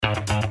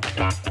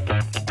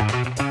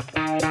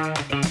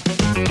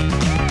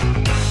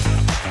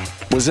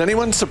Was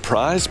anyone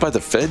surprised by the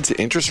Fed's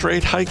interest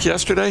rate hike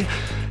yesterday?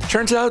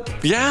 Turns out,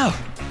 yeah,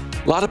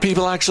 a lot of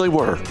people actually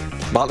were.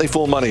 Motley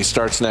Fool Money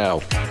starts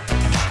now.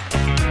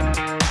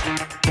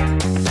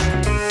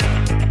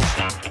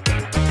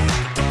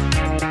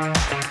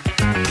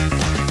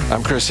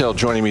 I'm Chris Hill.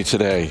 Joining me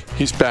today,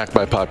 he's back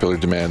by popular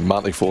demand,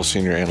 Motley Fool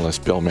senior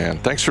analyst Bill Mann.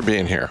 Thanks for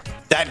being here.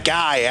 That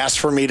guy asked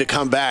for me to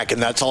come back,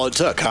 and that's all it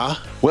took, huh?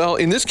 Well,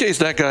 in this case,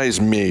 that guy is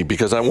me,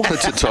 because I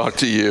wanted to talk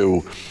to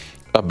you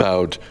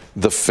about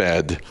the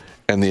Fed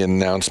and the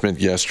announcement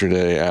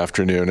yesterday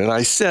afternoon. And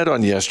I said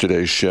on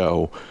yesterday's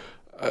show,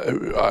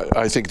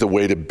 I think the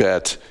way to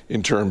bet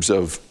in terms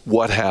of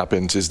what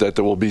happens is that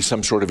there will be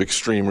some sort of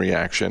extreme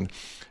reaction.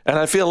 And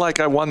I feel like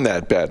I won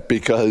that bet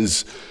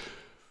because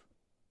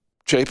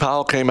Jay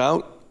Powell came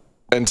out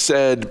and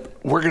said,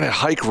 we're going to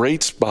hike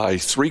rates by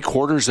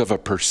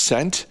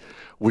 0.75%,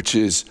 which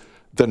is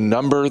the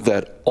number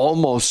that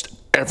almost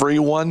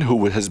everyone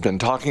who has been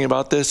talking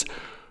about this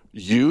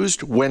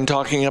used when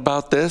talking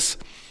about this.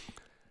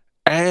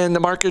 And the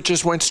market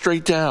just went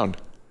straight down.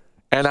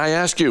 And I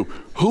ask you,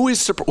 who was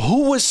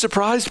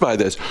surprised by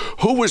this?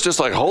 Who was just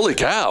like, holy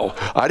cow,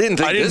 I didn't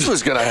think this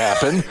was going to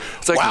happen.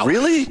 It's like, wow.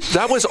 Really?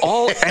 That was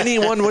all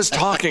anyone was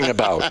talking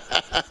about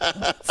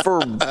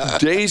for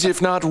days,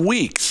 if not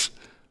weeks.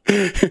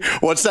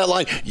 What's that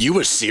line? You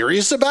were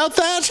serious about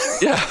that?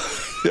 Yeah.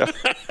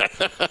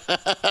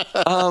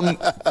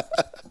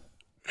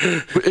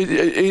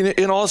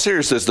 In all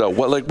seriousness, though,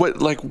 it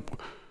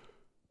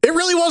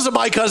really was a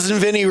My Cousin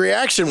Vinny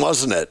reaction,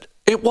 wasn't it?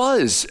 It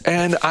was,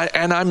 and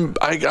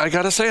I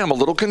gotta say I'm a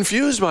little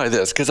confused by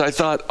this because I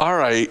thought, all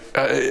right,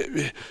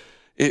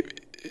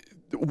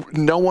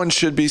 no one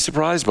should be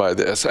surprised by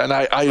this, and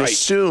I right.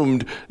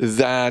 assumed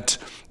that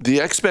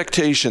the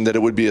expectation that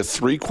it would be a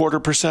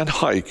 0.75%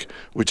 hike,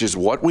 which is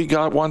what we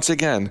got once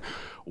again,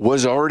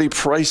 was already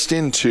priced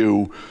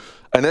into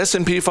an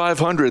S&P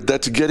 500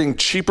 that's getting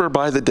cheaper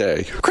by the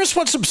day. Chris,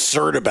 what's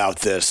absurd about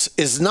this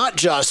is not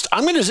just,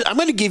 I'm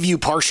going to give you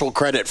partial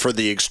credit for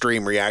the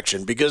extreme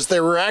reaction because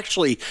there were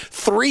actually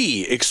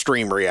 3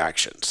 extreme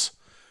reactions.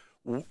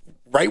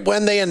 Right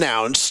when they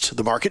announced,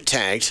 the market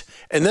tanked,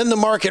 and then the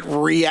market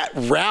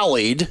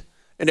rallied,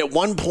 and at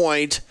one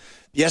point,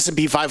 the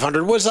S&P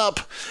 500 was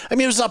up. I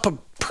mean, it was up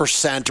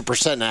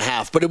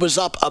 1.5%, but it was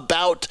up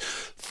about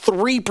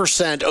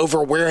 3%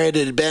 over where it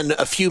had been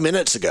a few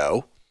minutes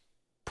ago.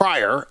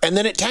 Prior, and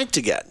then it tanked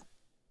again.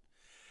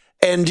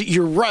 And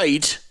you're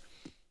right.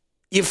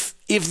 If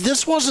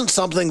this wasn't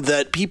something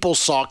that people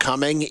saw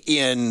coming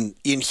in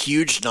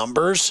huge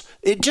numbers,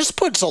 it just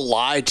puts a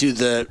lie to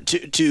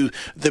the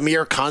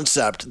mere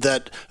concept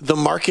that the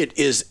market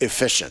is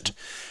efficient.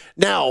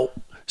 Now,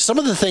 some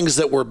of the things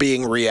that were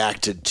being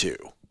reacted to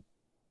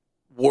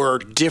were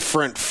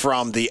different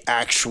from the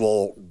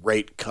actual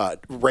rate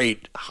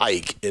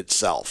hike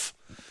itself.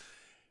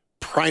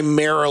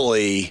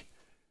 Primarily,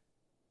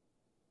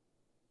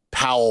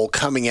 Powell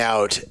coming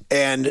out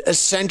and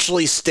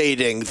essentially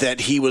stating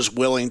that he was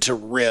willing to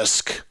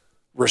risk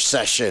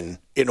recession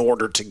in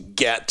order to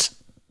get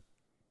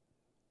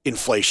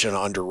inflation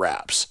under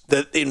wraps.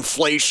 That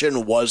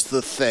inflation was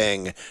the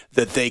thing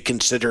that they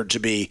considered to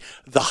be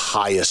the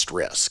highest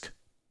risk.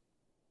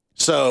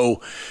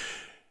 So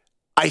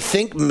I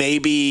think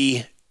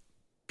maybe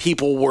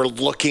people were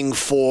looking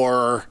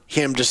for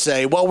him to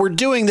say, well, we're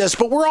doing this,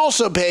 but we're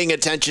also paying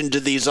attention to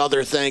these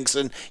other things.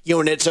 And,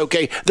 and it's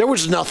okay. There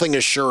was nothing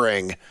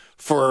assuring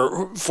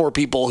for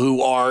people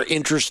who are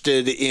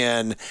interested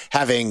in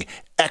having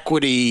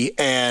equity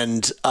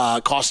and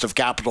cost of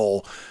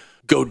capital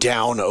go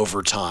down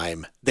over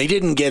time. They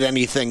didn't get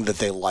anything that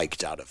they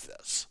liked out of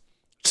this.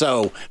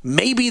 So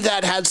maybe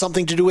that had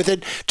something to do with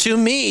it. To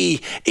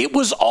me, it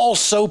was all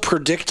so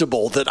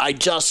predictable that I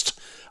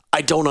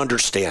don't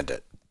understand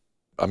it.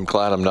 I'm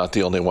glad I'm not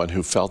the only one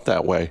who felt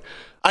that way.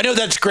 I know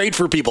that's great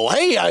for people.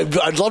 Hey,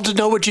 I'd love to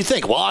know what you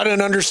think. Well, I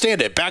don't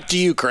understand it. Back to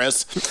you,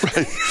 Chris.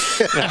 Right.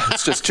 Yeah,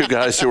 it's just 2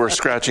 guys who are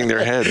scratching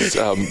their heads,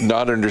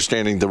 not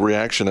understanding the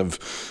reaction of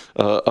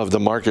the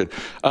market.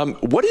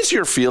 What is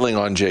your feeling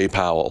on Jay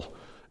Powell,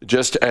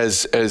 just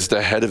as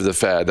the head of the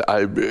Fed?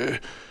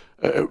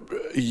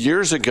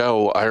 Years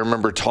ago, I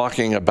remember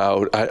talking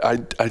about.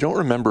 I don't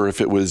remember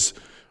if it was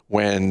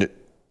when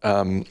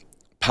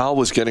Powell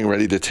was getting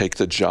ready to take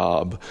the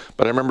job,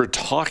 but I remember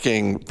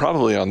talking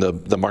probably on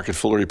the Market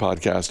Foolery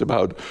podcast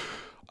about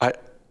I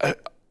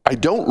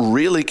don't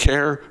really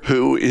care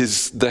who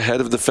is the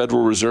head of the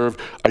Federal Reserve.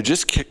 I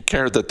just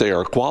care that they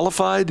are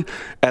qualified,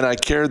 and I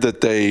care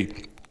that they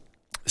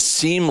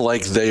seem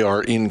like they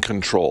are in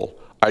control.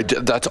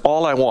 That's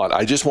all I want.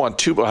 I just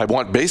want I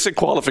want basic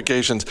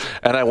qualifications,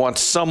 and I want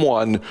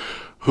someone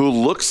who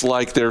looks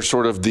like they're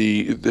sort of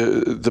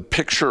the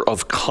picture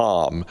of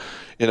calm,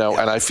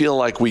 And I feel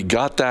like we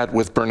got that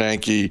with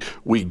Bernanke,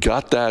 we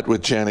got that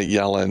with Janet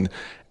Yellen,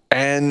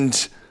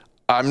 and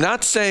I'm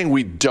not saying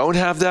we don't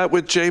have that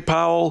with Jay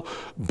Powell,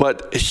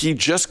 but he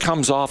just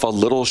comes off a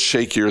little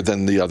shakier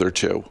than the other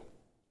two.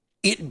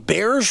 It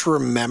bears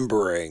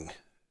remembering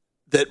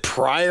that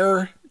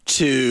prior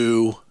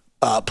to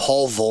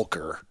Paul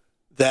Volcker,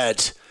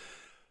 that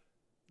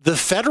the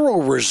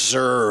Federal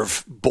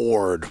Reserve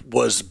Board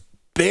was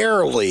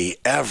barely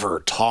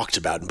ever talked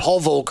about. And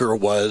Paul Volcker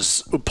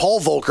was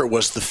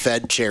the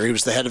Fed chair. He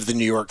was the head of the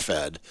New York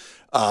Fed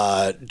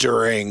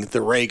during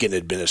the Reagan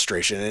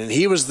administration, and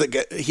he was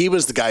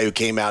the guy who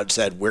came out and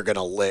said, "We're going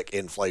to lick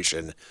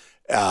inflation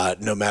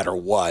no matter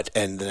what."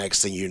 And the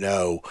next thing you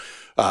know,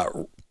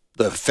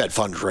 the Fed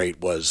funds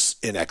rate was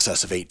in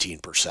excess of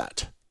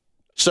 18%.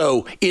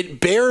 So it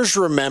bears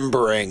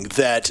remembering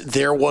that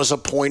there was a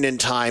point in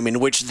time in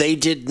which they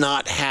did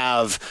not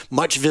have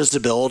much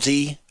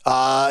visibility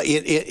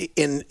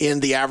in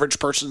the average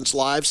person's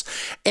lives,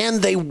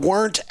 and they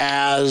weren't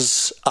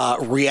as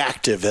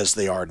reactive as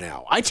they are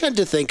now. I tend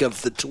to think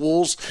of the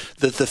tools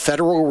that the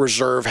Federal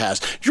Reserve has.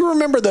 Do you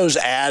remember those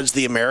ads,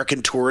 the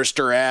American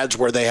Tourister ads,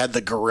 where they had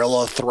the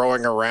gorilla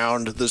throwing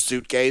around the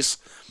suitcase?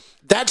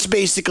 That's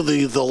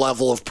basically the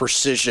level of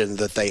precision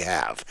that they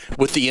have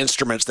with the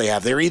instruments they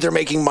have. They're either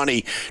making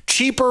money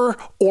cheaper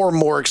or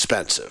more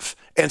expensive.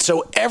 And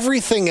so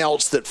everything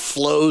else that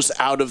flows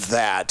out of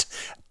that,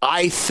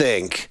 I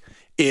think,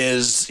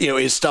 is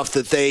stuff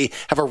that they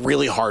have a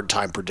really hard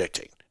time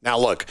predicting. Now,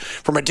 look,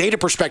 from a data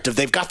perspective,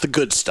 they've got the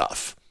good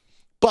stuff,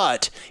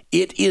 but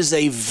it is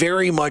a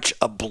very much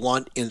a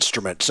blunt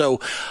instrument.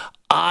 So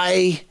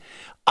I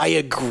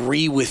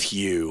agree with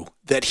you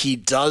that he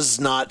does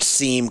not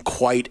seem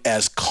quite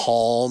as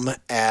calm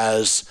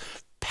as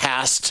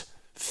past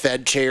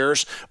Fed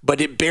chairs, but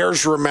it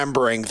bears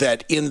remembering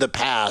that in the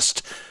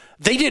past,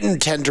 they didn't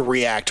tend to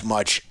react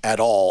much at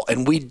all,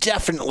 and we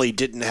definitely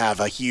didn't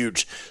have a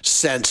huge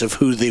sense of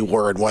who they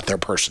were and what their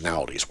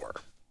personalities were.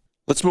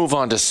 Let's move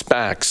on to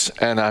SPACs,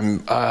 and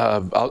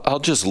I'll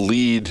just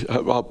lead.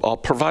 I'll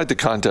provide the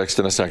context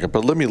in a second,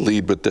 but let me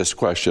lead with this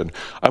question.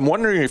 I'm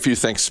wondering if you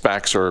think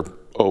SPACs are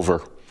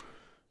over,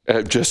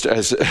 just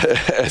as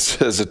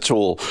a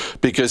tool,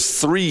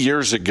 because 3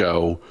 years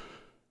ago,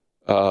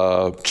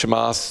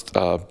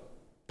 Chamath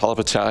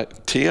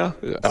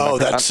Palihapitiya. Oh,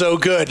 that's so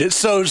good! It's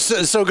so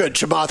good,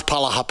 Chamath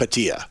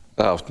Palihapitiya.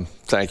 Oh,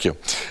 thank you.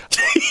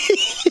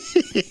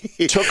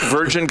 Took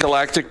Virgin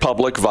Galactic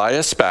public via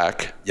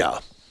SPAC. Yeah.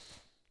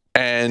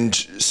 And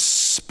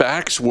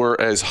SPACs were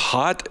as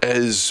hot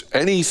as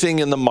anything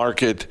in the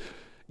market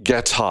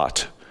gets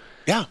hot.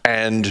 Yeah.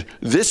 And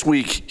this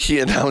week he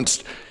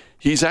announced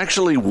he's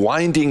actually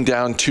winding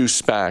down 2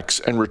 SPACs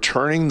and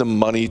returning the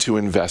money to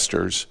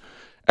investors.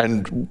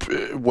 And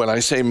when I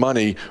say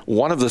money,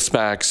 one of the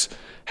SPACs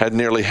had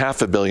nearly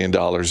 $500 million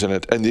in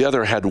it, and the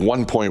other had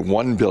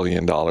 $1.1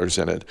 billion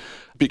in it,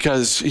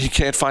 because he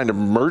can't find a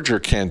merger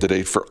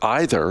candidate for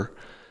either.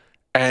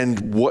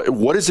 And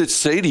what does it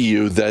say to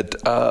you that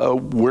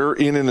we're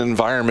in an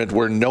environment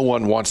where no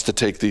one wants to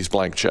take these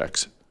blank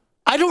checks?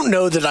 I don't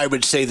know that I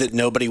would say that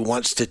nobody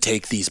wants to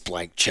take these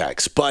blank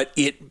checks, but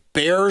it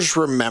bears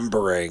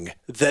remembering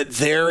that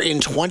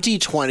in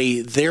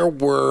 2020, there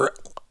were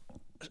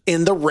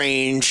in the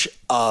range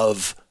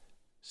of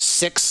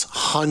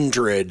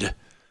 600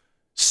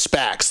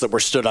 SPACs that were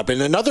stood up.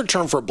 And another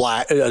term for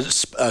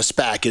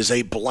SPAC is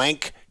a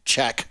blank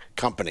check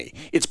company.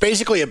 It's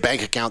basically a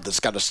bank account that's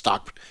got a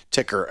stock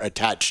ticker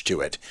attached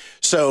to it.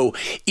 So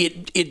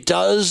it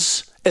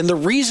does, and the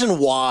reason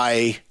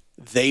why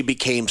they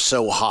became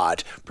so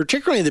hot,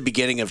 particularly in the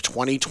beginning of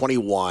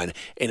 2021,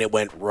 and it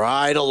went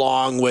right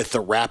along with the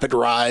rapid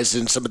rise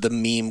in some of the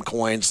meme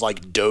coins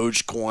like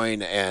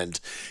Dogecoin and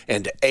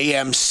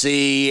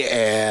AMC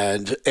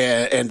and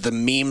the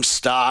meme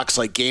stocks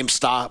like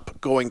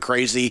GameStop going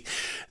crazy.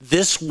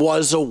 This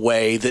was a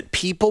way that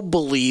people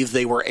believed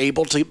they were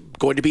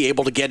going to be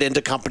able to get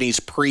into companies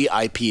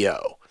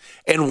pre-IPO.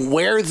 And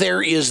where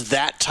there is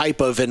that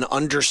type of an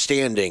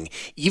understanding,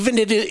 even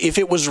if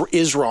it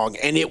is wrong,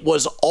 and it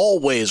was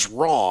always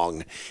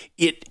wrong,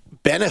 it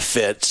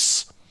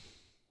benefits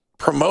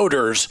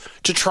promoters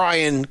to try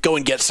and go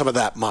and get some of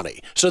that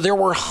money. So there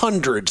were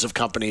hundreds of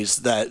companies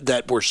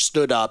that were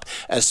stood up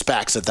as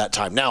SPACs at that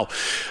time. Now,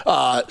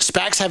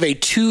 SPACs have a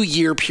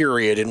 2-year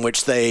period in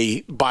which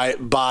they,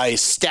 by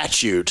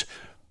statute,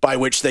 by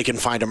which they can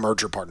find a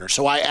merger partner.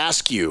 So I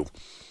ask you,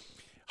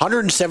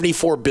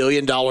 $174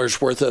 billion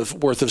worth of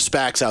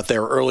SPACs out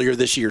there earlier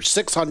this year,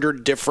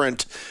 600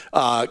 different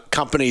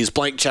companies,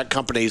 blank check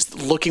companies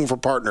looking for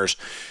partners.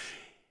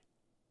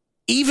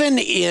 Even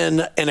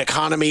in an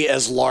economy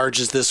as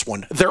large as this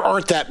one, there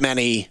aren't that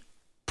many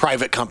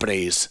private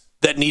companies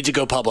that need to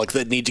go public,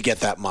 that need to get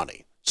that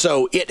money.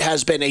 So it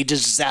has been a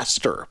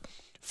disaster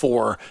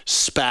for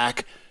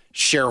SPAC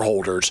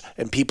shareholders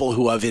and people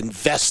who have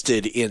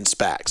invested in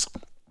SPACs.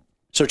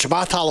 So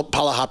Chamath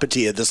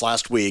Palihapitiya this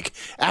last week,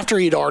 after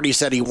he'd already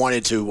said he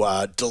wanted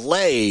to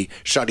delay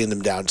shutting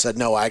them down, said,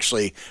 no,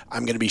 actually,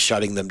 I'm going to be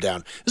shutting them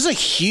down. This is a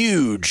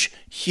huge,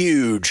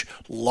 huge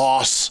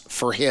loss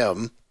for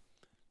him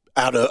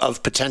out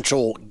of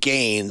potential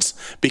gains,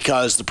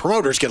 because the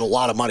promoters get a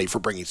lot of money for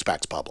bringing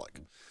SPACs public.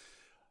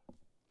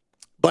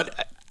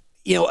 But,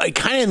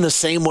 kind of in the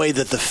same way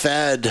that the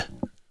Fed,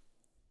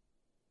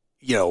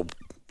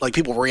 like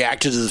people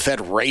reacted to the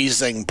Fed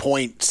raising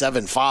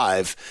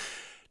 0.75.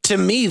 To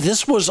me,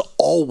 this was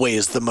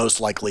always the most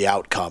likely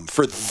outcome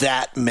for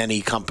that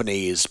many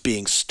companies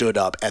being stood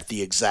up at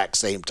the exact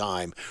same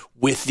time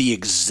with the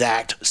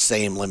exact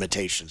same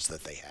limitations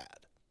that they had.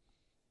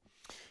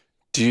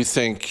 Do you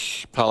think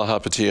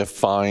Palihapitiya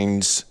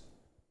finds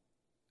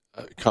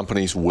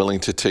companies willing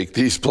to take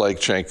these blank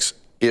checks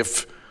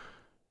if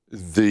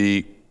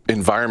the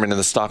environment in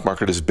the stock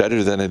market is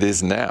better than it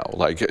is now?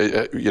 Like,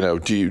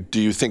 do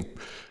you think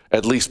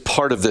at least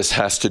part of this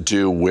has to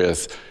do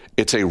with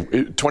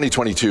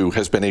 2022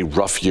 has been a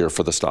rough year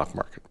for the stock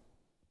market?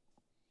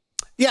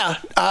 Yeah,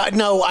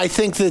 no, I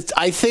think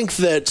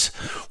that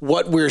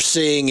what we're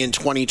seeing in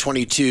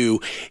 2022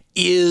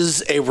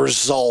 is a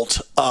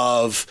result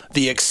of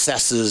the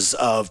excesses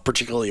of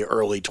particularly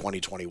early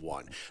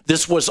 2021.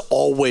 This was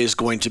always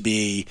going to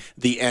be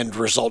the end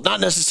result,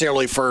 not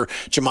necessarily for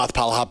Chamath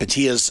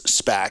Palihapitiya's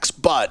SPACs,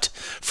 but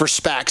for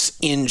SPACs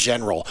in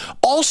general.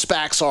 All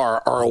SPACs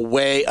are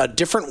a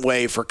different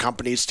way for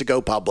companies to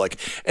go public,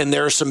 and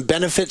there are some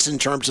benefits in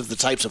terms of the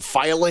types of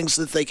filings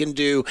that they can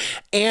do,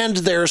 and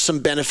there are some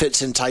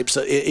benefits in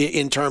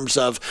terms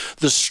of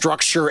the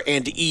structure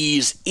and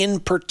ease. In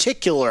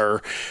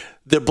particular,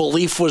 the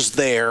belief was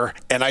there,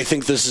 and I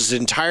think this is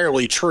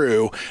entirely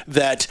true,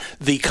 that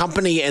the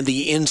company and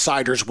the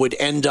insiders would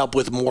end up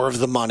with more of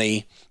the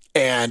money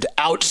and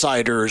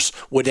outsiders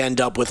would end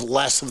up with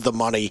less of the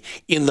money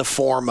in the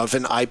form of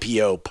an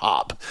IPO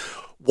pop.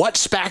 What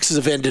SPACs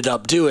have ended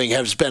up doing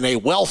has been a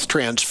wealth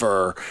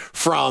transfer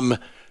from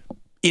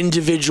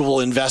individual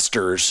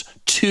investors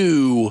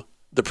to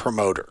the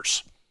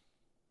promoters.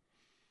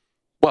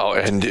 Well,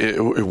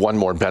 and one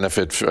more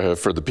benefit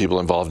for the people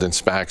involved in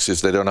SPACs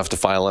is they don't have to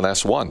file an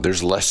S-1.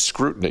 There's less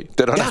scrutiny.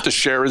 They don't have to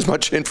share as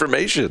much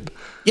information.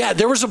 Yeah,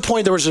 there was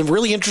a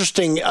really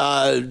interesting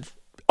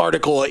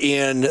article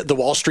in the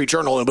Wall Street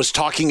Journal. It was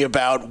talking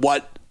about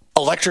what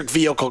electric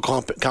vehicle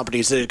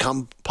companies that had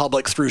come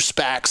public through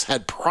SPACs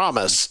had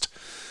promised.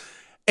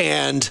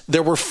 And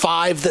there were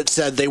 5 that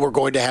said they were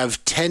going to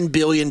have $10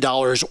 billion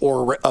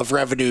of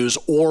revenues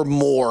or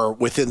more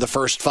within the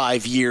first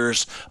 5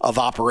 years of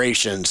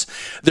operations.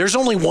 There's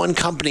only one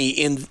company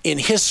in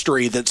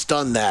history that's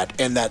done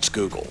that, and that's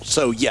Google.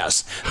 So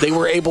yes, they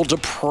were able to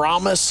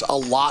promise a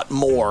lot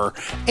more.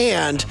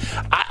 And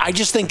I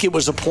just think it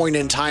was a point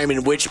in time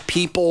in which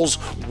people's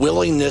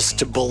willingness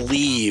to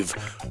believe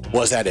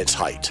was at its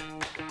height.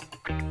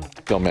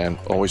 Bill Mann,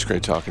 always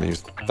great talking to you.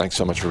 Thanks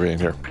so much for being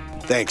here.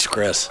 Thanks,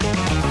 Chris.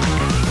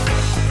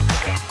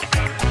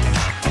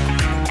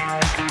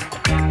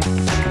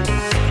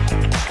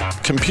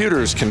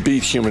 Computers can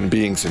beat human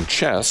beings in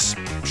chess.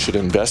 Should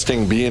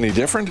investing be any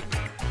different?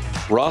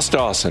 Ross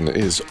Dawson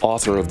is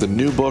author of the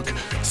new book,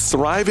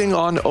 Thriving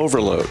on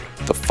Overload: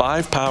 The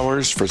 5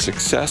 Powers for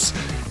Success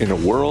in a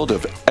World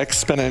of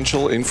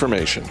Exponential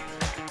Information.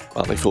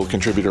 Motley Fool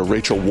contributor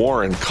Rachel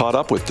Warren caught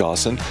up with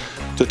Dawson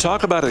to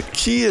talk about a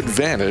key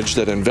advantage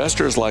that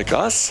investors like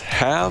us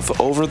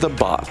have over the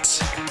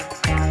bots.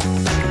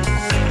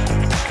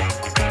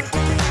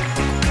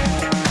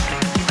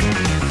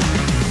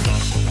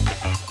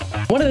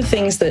 One of the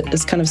things that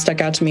has kind of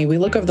stuck out to me, we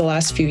look over the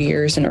last few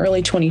years. In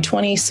early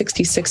 2020,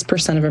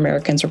 66% of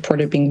Americans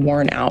reported being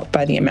worn out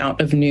by the amount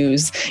of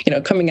news,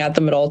 coming at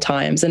them at all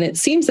times. And it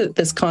seems that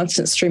this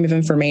constant stream of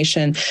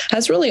information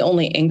has really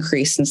only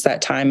increased since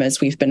that time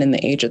as we've been in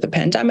the age of the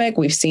pandemic.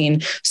 We've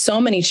seen so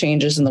many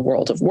changes in the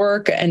world of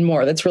work and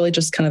more. That's really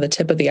just kind of the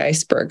tip of the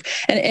iceberg.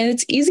 And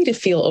it's easy to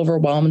feel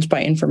overwhelmed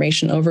by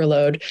information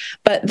overload.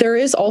 But there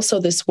is also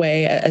this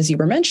way, as you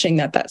were mentioning,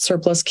 that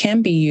surplus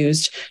can be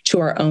used to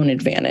our own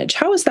advantage.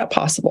 How is that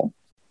possible?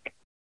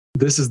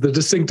 This is the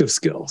distinctive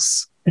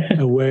skills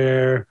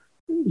where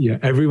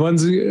everyone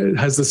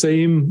has the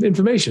same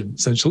information,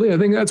 essentially. I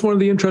think that's one of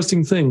the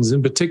interesting things,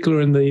 in particular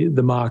in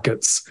the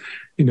markets.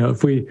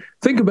 If we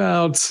think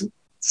about,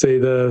 say,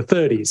 the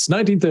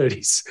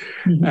 1930s,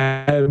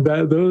 and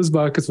those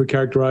markets were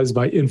characterized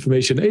by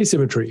information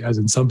asymmetry, as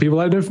in some people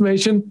had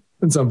information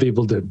and some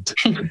people didn't.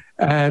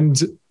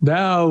 And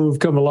now we've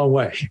come a long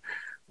way,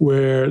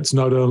 where it's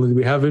not only do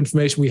we have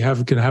information, we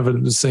can have it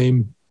at the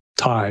same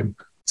time,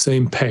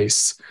 same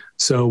pace.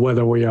 So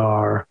whether we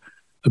are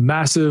a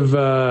massive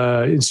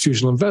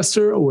institutional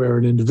investor or we're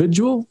an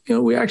individual,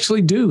 we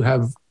actually do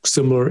have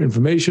similar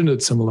information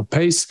at similar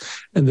pace.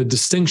 And the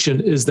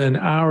distinction is then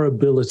our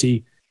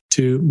ability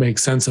to make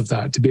sense of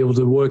that, to be able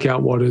to work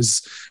out what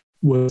is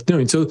worth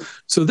doing. So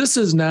this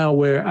is now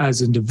where,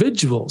 as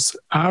individuals,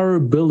 our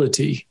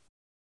ability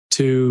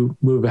to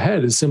move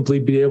ahead is simply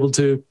be able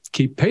to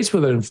keep pace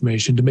with that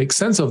information, to make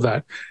sense of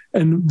that.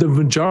 And the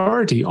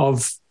majority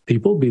of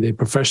people, be they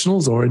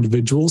professionals or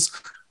individuals,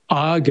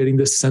 are getting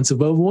this sense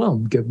of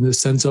overwhelm, getting this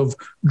sense of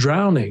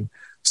drowning.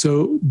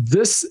 So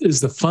this is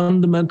the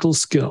fundamental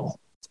skill.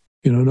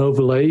 An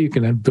overlay, you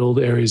can build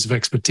areas of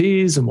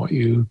expertise and what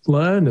you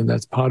learn, and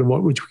that's part of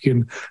which we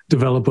can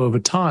develop over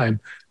time.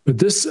 But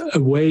this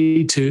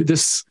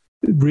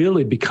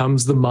really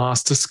becomes the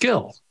master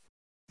skill.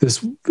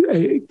 This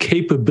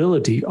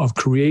capability of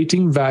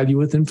creating value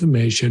with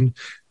information,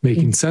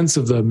 making sense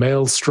of the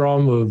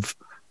maelstrom of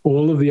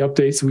all of the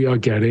updates we are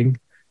getting,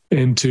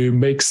 and to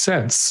make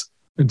sense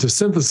and to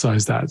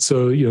synthesize that.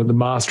 So, the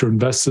master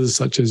investors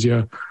such as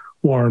your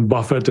Warren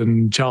Buffett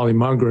and Charlie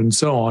Munger and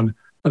so on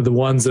are the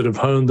ones that have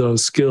honed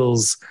those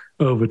skills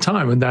over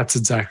time. And that's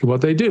exactly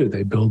what they do.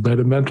 They build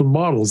better mental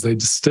models. They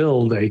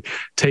distill, they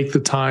take the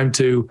time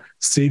to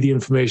see the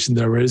information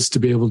there is to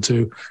be able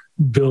to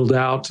build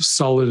out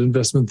solid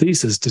investment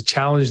thesis, to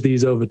challenge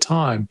these over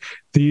time.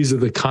 These are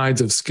the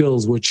kinds of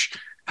skills which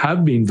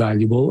have been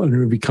valuable and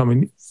are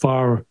becoming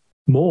far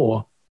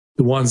more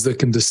the ones that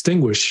can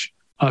distinguish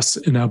us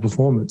in our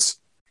performance.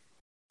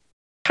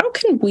 How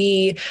can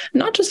we,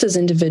 not just as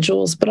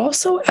individuals, but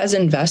also as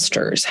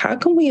investors, how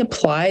can we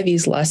apply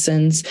these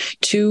lessons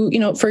to,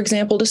 for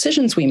example,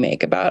 decisions we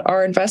make about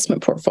our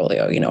investment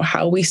portfolio,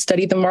 how we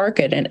study the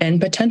market and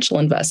potential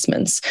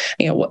investments?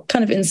 What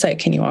kind of insight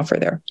can you offer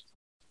there?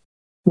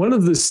 One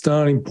of the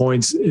starting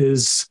points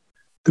is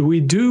that we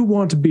do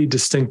want to be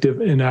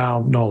distinctive in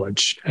our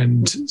knowledge.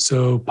 And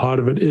so part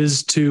of it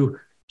is to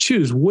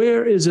choose,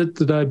 where is it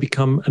that I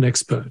become an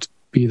expert?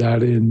 Be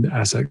that in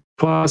asset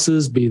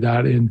classes, be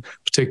that in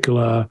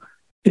particular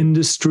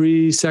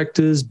industry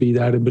sectors, be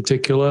that in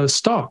particular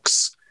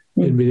stocks,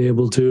 and being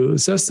able to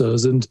assess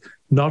those, and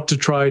not to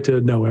try to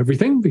know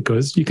everything,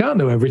 because you can't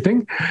know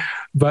everything,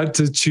 but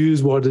to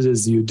choose what it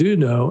is you do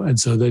know. And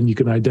so then you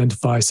can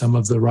identify some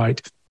of the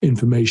right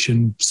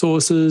information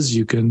sources,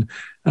 you can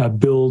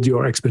build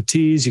your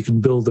expertise, you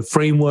can build the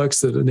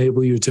frameworks that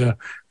enable you to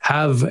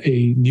have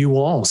a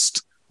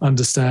nuanced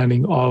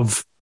understanding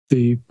of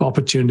the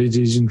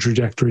opportunities and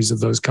trajectories of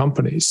those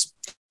companies.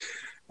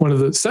 One of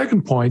the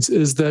second points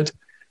is that,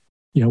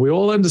 we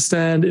all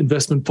understand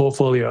investment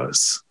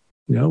portfolios,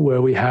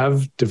 where we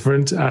have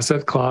different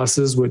asset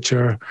classes which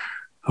are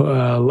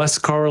less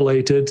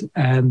correlated,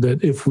 and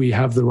that if we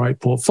have the right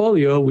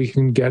portfolio, we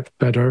can get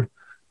better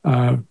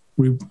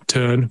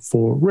return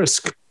for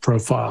risk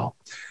profile.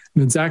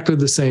 In exactly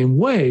the same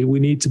way, we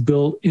need to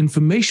build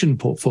information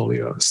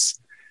portfolios.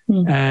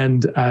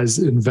 And as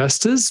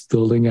investors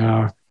building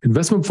our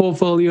investment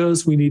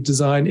portfolios, we need to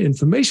design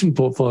information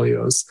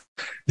portfolios.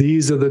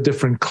 These are the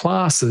different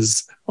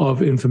classes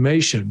of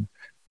information.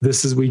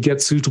 We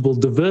get suitable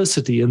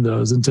diversity in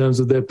those in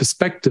terms of their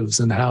perspectives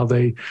and how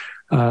they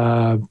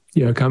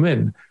come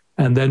in.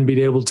 And then being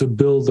able to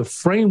build the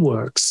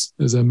frameworks,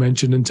 as I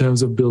mentioned, in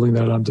terms of building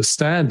that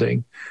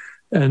understanding.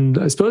 And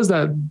I suppose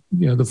that,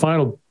 the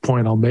final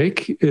point I'll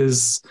make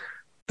is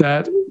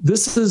that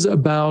this is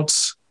about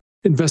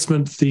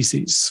investment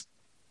theses.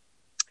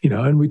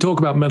 And we talk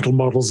about mental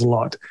models a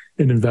lot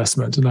in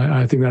investment. And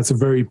I think that's a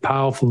very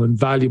powerful and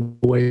valuable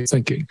way of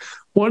thinking.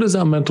 What is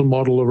our mental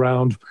model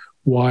around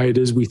why it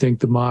is we think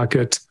the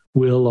market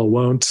will or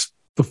won't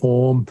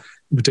perform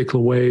in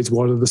particular ways?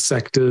 What are the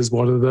sectors?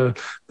 What are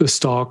the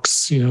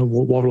stocks?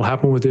 What will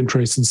happen with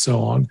interest and so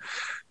on?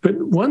 But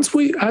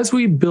as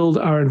we build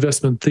our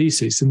investment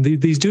theses, and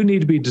these do need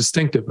to be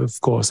distinctive,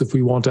 of course, if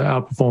we want to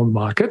outperform the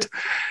market.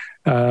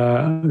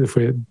 If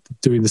we're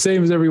doing the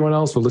same as everyone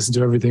else, we'll listen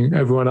to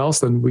everyone else,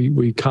 then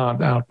we can't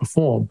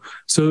outperform.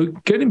 So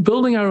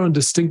building our own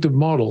distinctive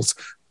models,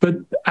 but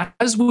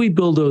as we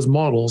build those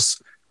models,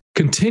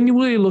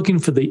 continually looking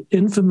for the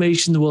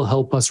information that will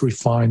help us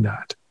refine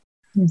that.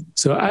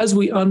 So as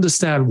we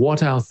understand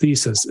what our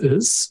thesis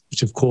is,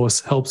 which of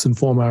course helps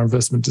inform our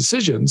investment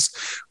decisions,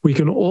 we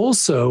can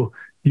also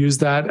use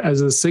that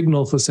as a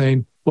signal for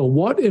saying, well,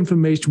 what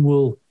information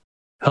will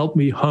help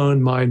me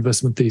hone my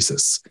investment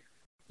thesis?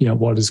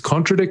 What is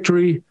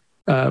contradictory?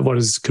 What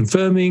is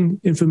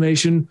confirming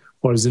information?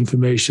 What is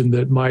information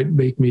that might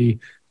make me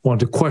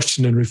want to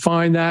question and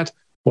refine that?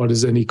 What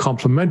is any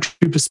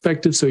complementary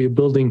perspective? So you're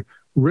building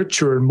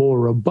richer and more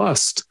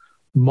robust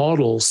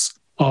models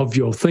of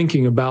your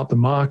thinking about the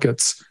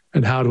markets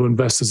and how to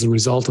invest as a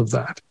result of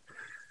that.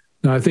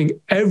 Now, I think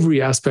every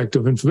aspect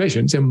of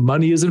information,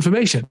 money is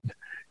information,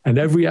 and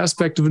every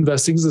aspect of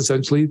investing is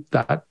essentially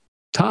that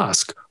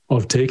task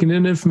of taking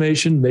in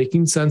information,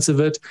 making sense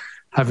of it,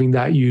 having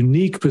that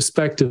unique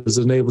perspective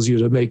that enables you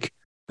to make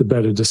the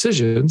better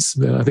decisions.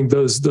 And I think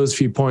those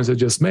few points I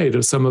just made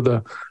are some of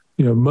the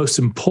most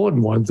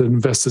important ones that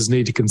investors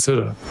need to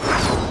consider.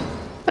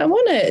 I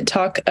want to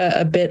talk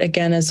a bit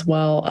again as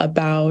well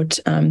about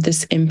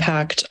this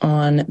impact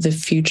on the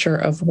future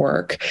of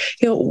work.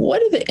 What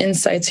do the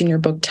insights in your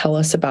book tell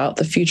us about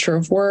the future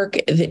of work,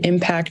 the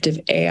impact of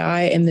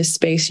AI in this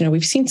space?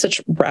 We've seen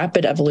such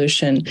rapid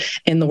evolution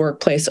in the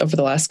workplace over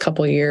the last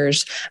couple of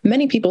years.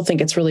 Many people think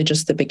it's really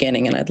just the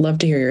beginning, and I'd love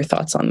to hear your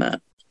thoughts on that.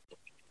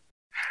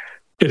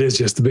 It is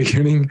just the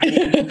beginning.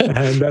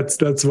 And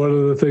that's one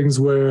of the things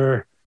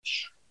where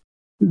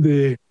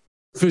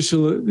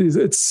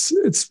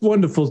it's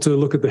wonderful to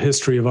look at the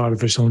history of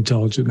artificial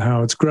intelligence,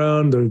 how it's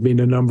grown. There have been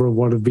a number of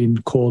what have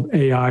been called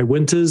AI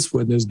winters,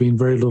 where there's been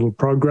very little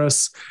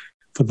progress.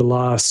 For the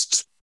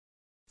last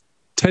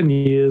 10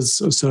 years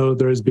or so,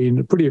 there has been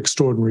a pretty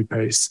extraordinary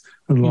pace.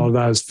 And a lot of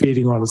that is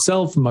feeding on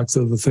itself, amongst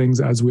other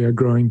things, as we are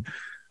growing,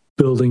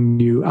 building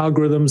new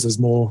algorithms, as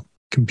more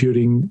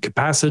computing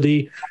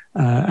capacity.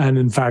 And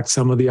in fact,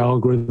 some of the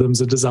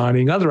algorithms are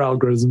designing other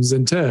algorithms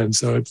in turn.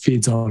 So it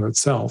feeds on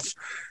itself.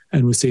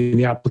 And we're seeing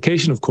the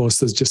application, of course,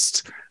 there's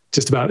just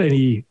about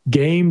any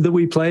game that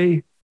we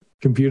play,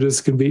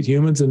 computers can beat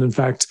humans. And in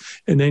fact,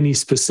 in any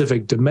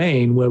specific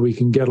domain where we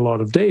can get a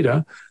lot of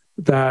data,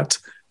 that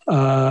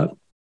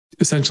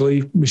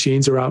essentially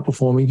machines are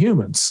outperforming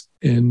humans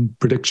in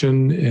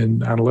prediction, in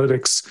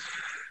analytics.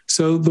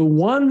 So the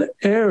one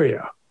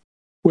area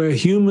where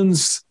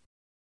humans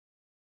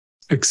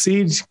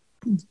exceed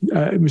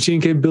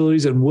machine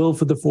capabilities and will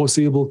for the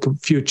foreseeable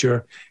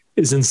future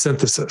is in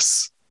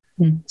synthesis.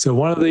 So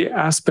one of the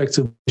aspects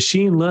of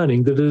machine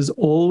learning that is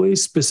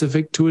always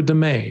specific to a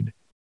domain,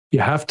 you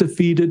have to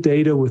feed it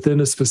data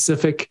within a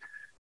specific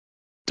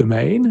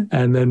domain.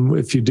 And then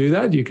if you do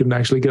that, you can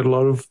actually get a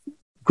lot of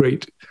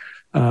great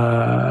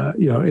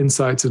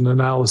insights and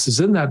analysis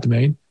in that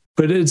domain,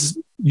 but it's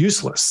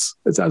useless.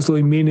 It's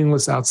absolutely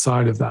meaningless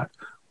outside of that.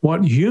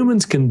 What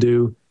humans can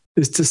do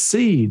is to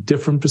see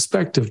different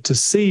perspective, to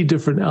see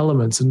different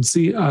elements and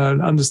see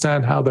and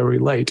understand how they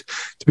relate,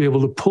 to be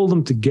able to pull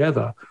them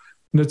together.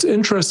 And it's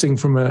interesting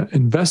from an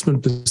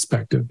investment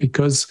perspective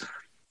because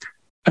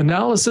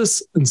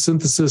analysis and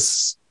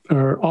synthesis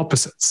are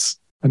opposites.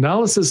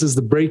 Analysis is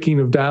the breaking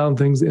of down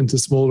things into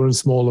smaller and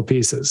smaller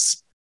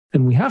pieces.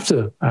 And we have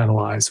to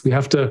analyze. We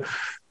have to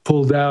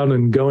pull down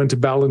and go into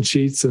balance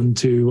sheets and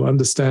to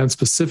understand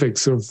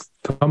specifics of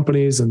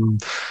companies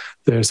and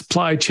their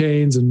supply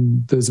chains.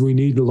 And we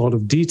need a lot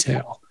of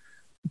detail.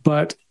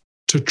 But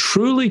to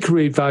truly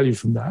create value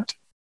from that,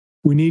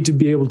 we need to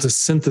be able to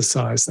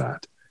synthesize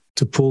that,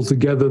 to pull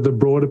together the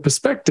broader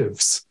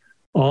perspectives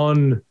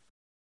on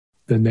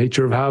the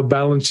nature of how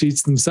balance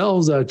sheets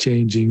themselves are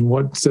changing,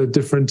 what's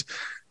different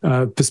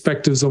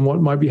perspectives on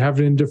what might be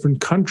happening in different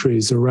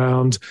countries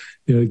around,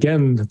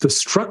 again, the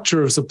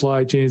structure of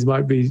supply chains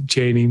might be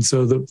changing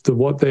so that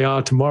what they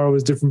are tomorrow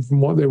is different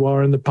from what they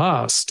were in the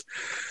past.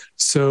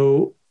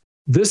 So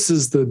this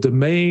is the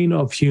domain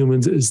of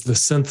humans, is the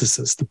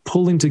synthesis, the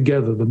pulling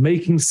together, the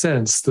making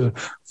sense, the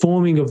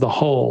forming of the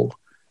whole.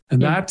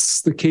 And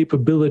that's the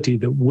capability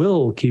that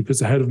will keep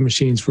us ahead of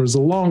machines for as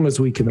long as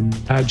we can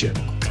imagine.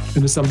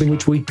 And it's something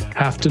which we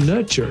have to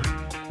nurture,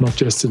 not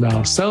just in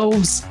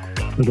ourselves,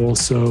 but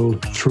also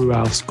through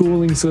our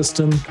schooling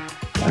system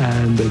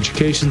and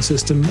education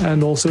system,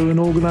 and also in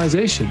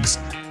organizations.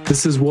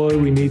 This is why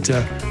we need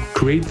to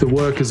create the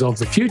workers of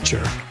the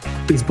future,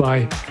 is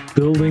by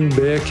building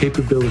their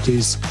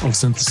capabilities of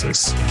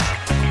synthesis.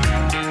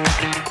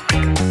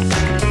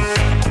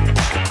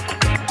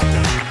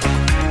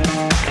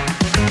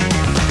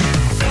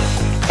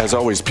 As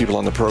always, people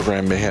on the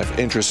program may have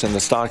interest in the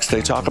stocks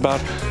they talk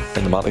about,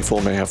 and the Motley Fool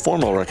may have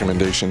formal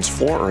recommendations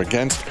for or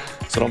against,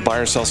 so don't buy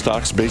or sell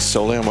stocks based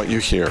solely on what you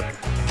hear.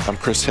 I'm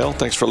Chris Hill.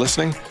 Thanks for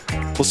listening.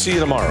 We'll see you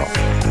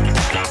tomorrow.